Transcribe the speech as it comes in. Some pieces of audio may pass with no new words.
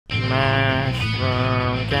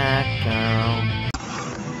Mushroom Gecko.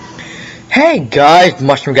 Hey guys,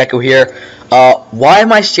 Mushroom Gecko here. Why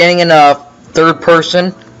am I standing in a third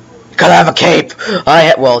person? Because I have a cape.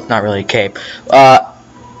 Well, it's not really a cape.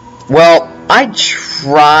 Well, I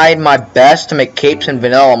tried my best to make capes in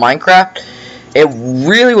vanilla Minecraft. It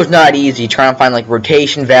really was not easy trying to find like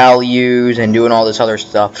rotation values and doing all this other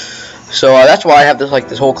stuff. So that's why I have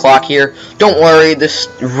this whole clock here. Don't worry, this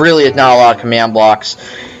really is not a lot of command blocks.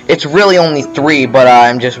 It's really only 3, but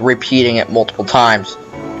I'm just repeating it multiple times.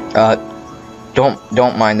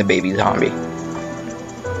 Don't mind the baby zombie.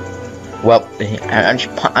 Well, I'm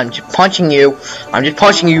just punching you. I'm just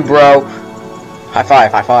punching you, bro. High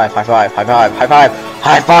five, high five, high five, high five, high five,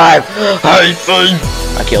 high five, high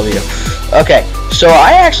five. I killed you. Okay, so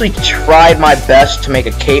I actually tried my best to make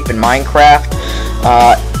a cape in Minecraft.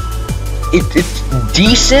 It's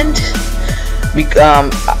decent.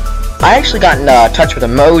 I actually got in touch with a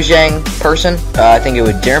Mojang person. I think it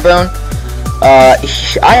was Dinnerbone.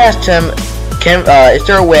 I asked him, is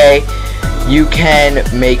there a way you can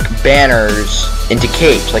make banners into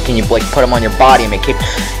capes? Like, can you put them on your body and make capes?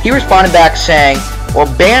 He responded back saying, well,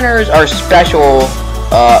 banners are special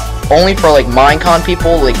only for like Minecon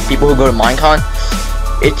people, like people who go to Minecon.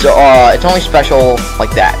 It's only special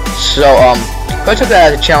like that. So I took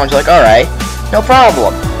that as a challenge. Like, all right, no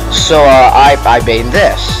problem. So I made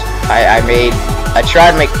this. I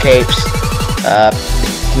tried to make capes.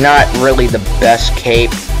 Not really the best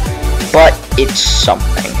cape, but it's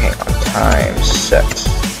something. Hang on, time set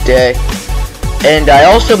day. And I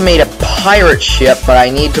also made a pirate ship, but I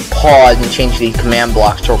need to pause and change these command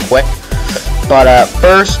blocks real quick. But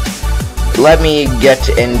first, let me get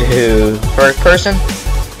into first person,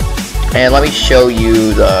 and let me show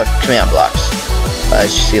you the command blocks.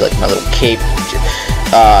 As you see, like my little cape,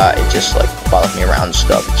 it just like follows me around and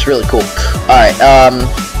stuff. It's really cool. All right.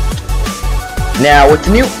 Now with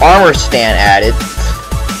the new ArmorStand added,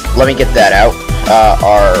 let me get that out.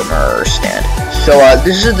 ArmorStand. So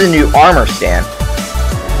this is the new ArmorStand.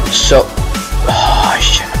 So I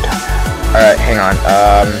shouldn't have done that. All right, hang on.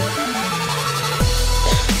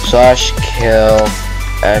 Slash kill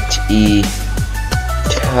at e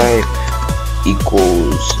type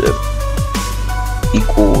equals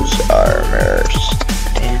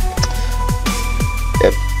ArmorStand.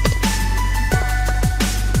 Yep.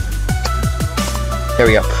 There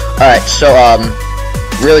we go. Alright, so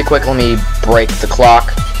really quick, let me break the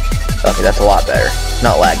clock. Okay, that's a lot better.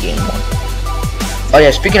 Not laggy anymore. Oh yeah,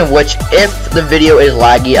 speaking of which, if the video is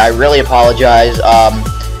laggy, I really apologize.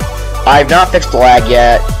 I've not fixed the lag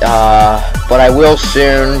yet, but I will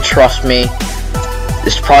soon, trust me.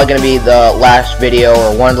 This is probably going to be the last video,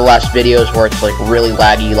 or one of the last videos where it's like really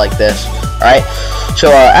laggy like this. Alright, so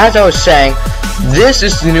as I was saying, this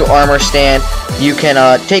is the new ArmorStand. You can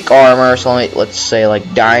take armor, so let's say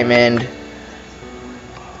like diamond.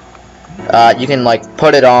 You can like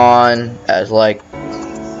put it on as like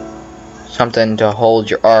something to hold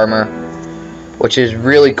your armor, which is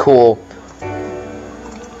really cool.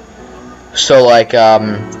 So like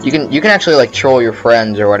you can actually like troll your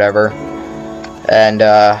friends or whatever, and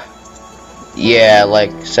yeah,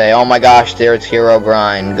 like say, oh my gosh, there's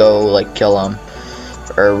Herobrine, go like kill him,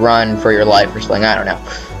 or run for your life or something. I don't know.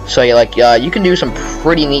 So you can do some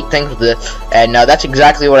pretty neat things with this, and that's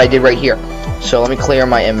exactly what I did right here. So let me clear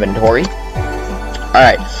my inventory.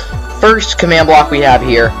 Alright, first command block we have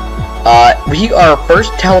here. We are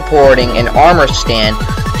first teleporting an ArmorStand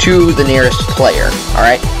to the nearest player.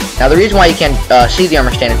 Alright, now the reason why you can't see the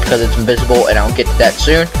ArmorStand is because it's invisible, and I'll get to that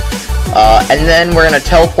soon. And then we're going to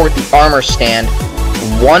teleport the ArmorStand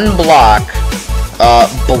 1 block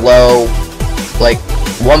below, like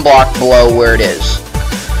 1 block below where it is.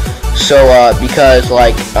 So because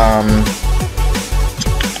like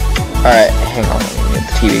alright, hang on, let me get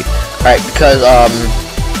the TV. Alright, because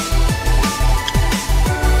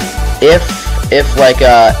if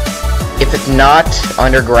it's not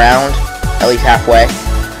underground, at least halfway,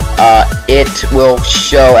 it will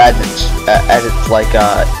show as it's like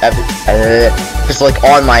if it's like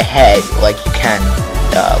on my head, like you can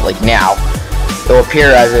like now, it will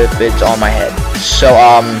appear as if it's on my head. So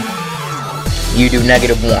you do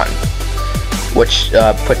 -1, which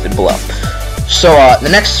puts it below. So the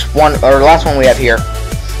next one, or last one we have here,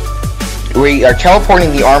 we are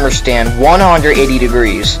teleporting the ArmorStand 180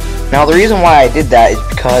 degrees. Now the reason why I did that is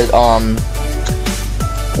because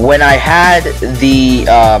when I had the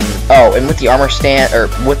and with the ArmorStand, or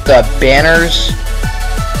with the banners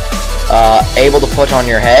able to put on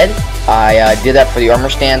your head, I did that for the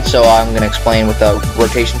ArmorStand. So I'm gonna explain what the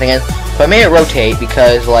rotation thing is. So I made it rotate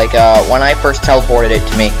because like when I first teleported it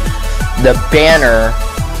to me, the banner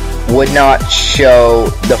would not show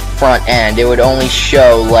the front end. It would only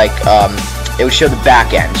show like it would show the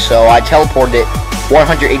back end. So I teleported it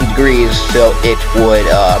 180 degrees so it would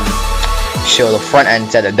show the front end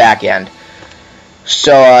instead of the back end.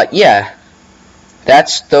 So yeah,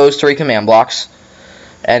 that's those 3 command blocks.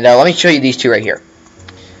 And let me show you these 2 right here.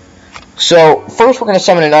 So first we're going to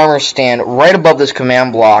summon an armor stand right above this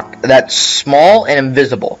command block that's small and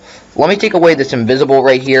invisible. Let me take away this invisible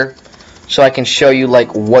right here so I can show you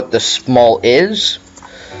like what the small is.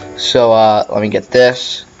 So let me get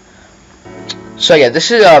this. So yeah,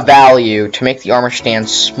 this is a value to make the armor stand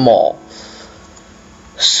small.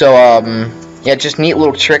 So yeah, just neat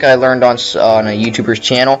little trick I learned on a YouTuber's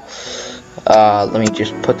channel. Let me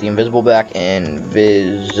just put the invisible back.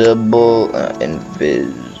 Invisible.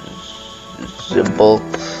 Invisible.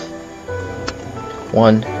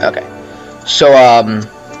 1. Okay. So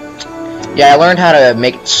yeah, I learned how to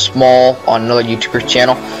make it small on another YouTuber's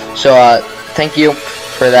channel. So thank you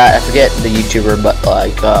for that. I forget the YouTuber, but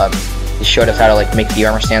like he showed us how to like make the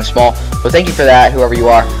armor stand small. So thank you for that, whoever you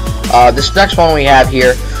are. This next one we have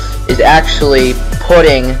here is actually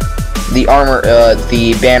putting the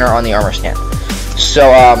banner on the armor stand.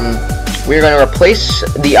 So we're going to replace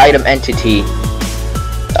the item entity.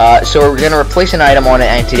 So we're going to replace an item on an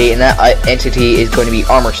entity, and that entity is going to be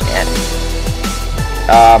ArmorStand.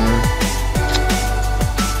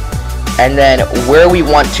 And then where we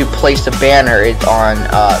want to place the banner is on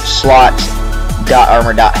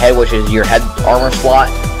slot.armor.head, which is your head armor slot.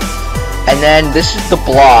 And then this is the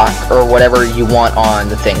block, or whatever you want on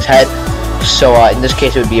the thing's head. So in this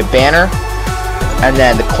case it would be a banner, and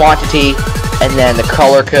then the quantity, and then the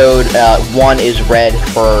color code. 1 is red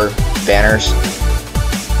for banners.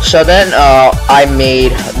 So then I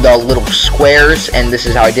made the little squares, and this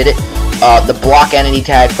is how I did it. The block entity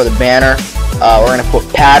tag for the banner. We're gonna put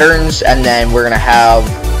patterns, and then we're gonna have,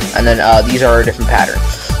 and then these are our different patterns.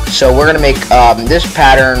 So we're gonna make this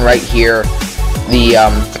pattern right here the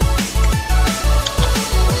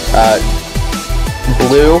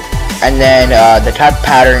blue, and then the type of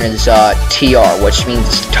pattern is TR, which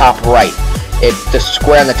means top right. It's the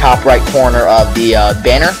square in the top right corner of the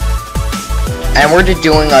banner. And we're just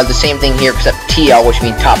doing the same thing here, except TL, which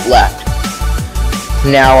means top left.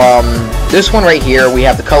 Now, this one right here, we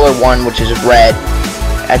have the color 1, which is red,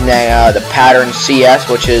 and then the pattern CS,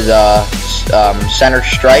 which is center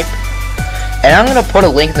stripe. And I'm gonna put a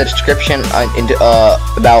link in the description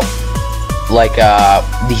about like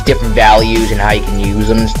these different values and how you can use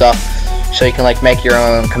them and stuff, so you can like make your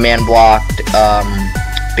own command block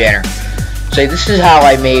banner. So this is how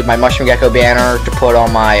I made my mushroom gecko banner to put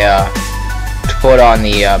on my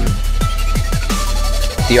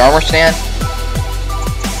the armor stand.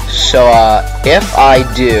 So if I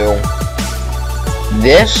do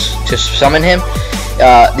this to summon him,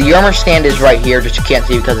 the armor stand is right here, just you can't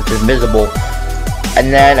see because it's invisible.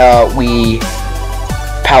 And then we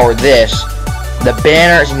power this. The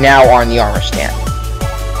banner is now on the armor stand.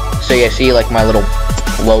 So yeah, see like my little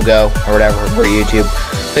logo or whatever for YouTube.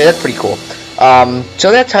 So yeah, that's pretty cool.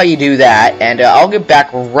 So that's how you do that, and I'll get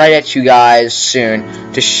back right at you guys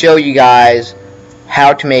soon to show you guys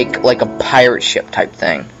how to make like a pirate ship type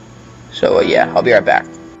thing. So yeah, I'll be right back.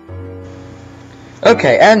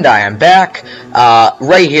 Okay, and I am back.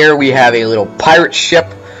 Right here we have a little pirate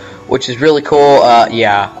ship, which is really cool.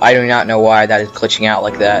 Yeah, I do not know why that is glitching out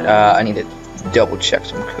like that. I need to double check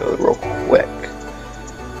some code real quick.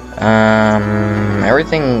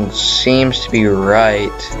 Everything seems to be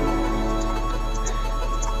right.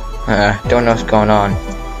 Don't know what's going on.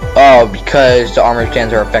 Oh, because the armor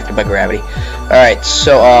stands are affected by gravity. Alright,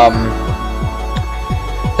 so,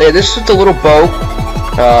 yeah, this is the little boat,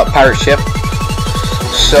 pirate ship.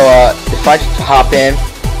 So, if I just hop in,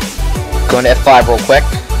 go into F5 real quick,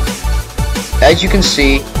 as you can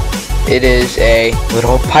see, it is a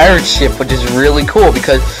little pirate ship, which is really cool,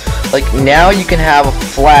 because, like, now you can have a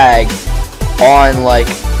flag on, like,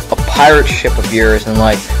 a pirate ship of yours, and,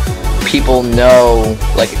 like, people know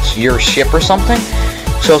like it's your ship or something.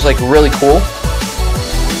 So it's like really cool.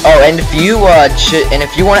 Oh, and if you want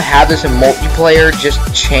to have this in multiplayer, just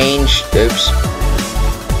change. Oops.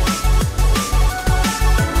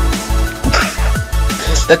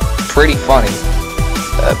 That's pretty funny.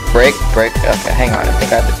 Break. Okay, hang on. I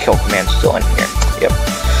think I have the kill command still in here. Yep.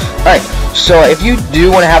 All right. So if you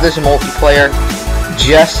do want to have this in multiplayer,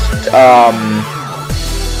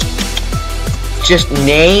 just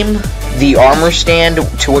name the armor stand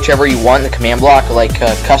to whichever you want in the command block, like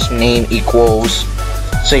custom name equals,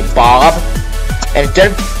 say, Bob, and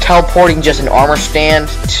instead of teleporting just an armor stand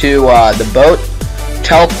to the boat,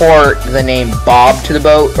 teleport the name Bob to the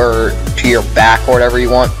boat, or to your back, or whatever you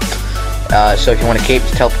want. So if you want a cape,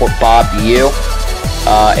 just teleport Bob to you.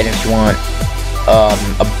 And if you want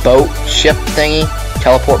a boat ship thingy,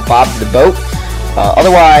 teleport Bob to the boat.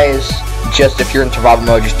 Otherwise, just if you're in survival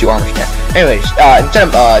mode, just do ArmorStand. Anyways, instead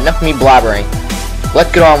of enough of me blabbering,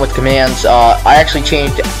 let's get on with commands. I actually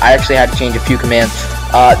had to change a few commands.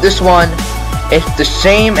 This one, it's the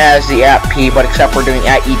same as the at P, but except we're doing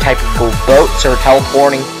at E type of boat, so we're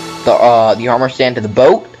teleporting the ArmorStand to the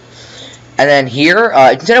boat. And then here,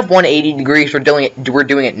 instead of 180 degrees, we're doing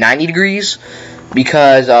it 90 degrees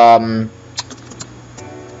because hang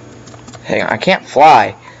on, I can't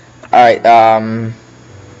fly. All right,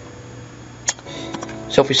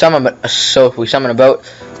 so if we summon a boat,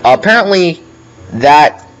 apparently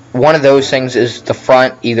that one of those things is the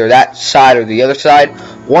front, either that side or the other side.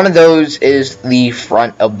 One of those is the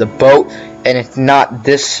front of the boat, and it's not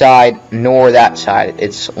this side nor that side.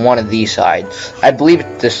 It's one of these sides. I believe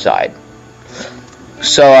it's this side.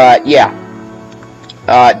 So yeah,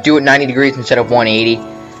 do it 90 degrees instead of 180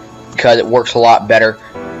 because it works a lot better.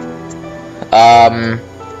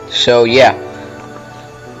 So yeah,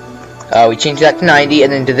 we changed that to 90,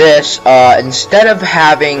 and then to this, instead of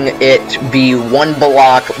having it be one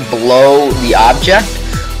block below the object,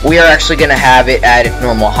 we are actually going to have it at its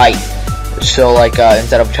normal height. So like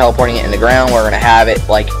instead of teleporting it in the ground, we're going to have it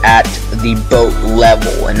like at the boat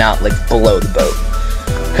level and not like below the boat.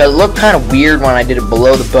 Because it looked kind of weird when I did it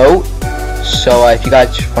below the boat. So if you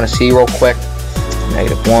guys want to see real quick,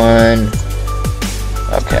 -1.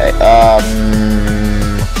 Okay.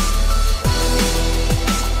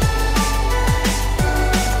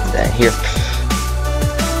 Then here.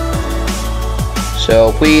 So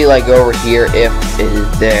if we like go over here, if it is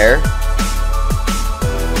there.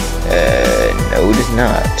 No, it is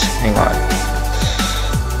not. Hang on.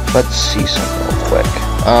 Let's see something real quick.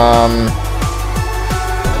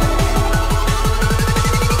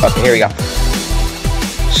 Okay, here we go.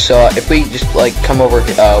 So if we just like come over,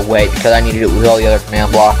 wait, because I need to do it with all the other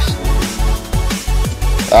command blocks.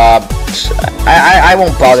 I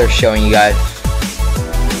won't bother showing you guys,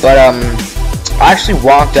 but I actually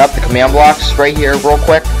walked up the command blocks right here real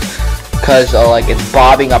quick, because like it's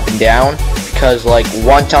bobbing up and down, because like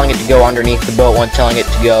one telling it to go underneath the boat, one telling it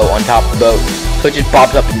to go on top of the boat, so it just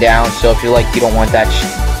bobs up and down. So if you like, you don't want that,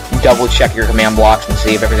 double check your command blocks and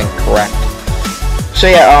see if everything's correct. So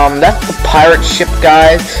yeah, that's the pirate ship,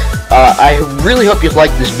 guys. I really hope you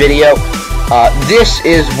liked this video. This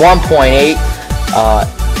is 1.8.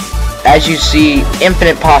 As you see,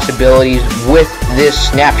 infinite possibilities with this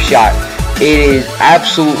snapshot. It is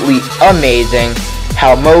absolutely amazing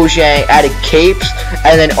how Mojang added capes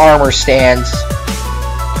and then armor stands,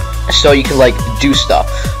 so you can like do stuff.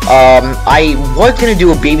 I was gonna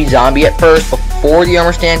do a baby zombie at first before the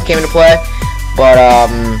armor stand came into play, but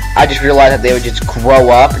I just realized that they would just grow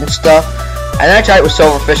up and stuff. And then I tried it with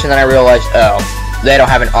silverfish, and then I realized, oh, they don't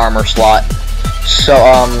have an armor slot. So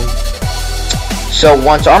so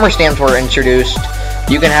once armor stands were introduced,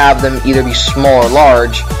 you can have them either be small or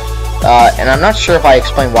large. And I'm not sure if I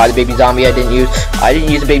explained why the baby zombie I didn't use. I didn't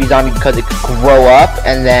use the baby zombie because it could grow up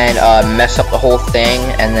and then mess up the whole thing,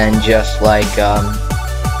 and then just like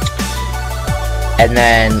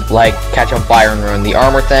catch on fire and ruin the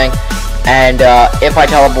armor thing. And if I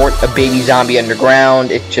teleport a baby zombie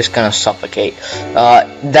underground, it's just gonna suffocate.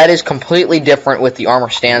 That is completely different with the armor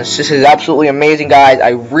stands. This is absolutely amazing, guys. I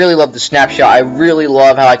really love the snapshot. I really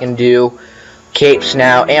love how I can do capes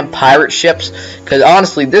now and pirate ships, because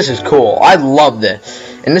honestly, this is cool. I love this,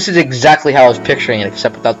 and this is exactly how I was picturing it,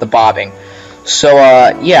 except without the bobbing. So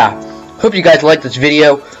yeah, hope you guys liked this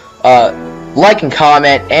video. Like and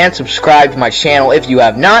comment and subscribe to my channel if you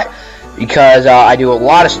have not, because I do a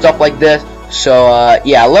lot of stuff like this. So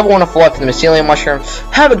yeah, level 1 of life for the mycelium mushroom.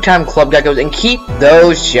 Have a good time, club geckos, and keep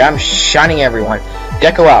those gems shining, everyone.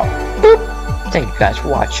 Gecko out. Boop. Thank you guys for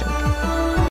watching.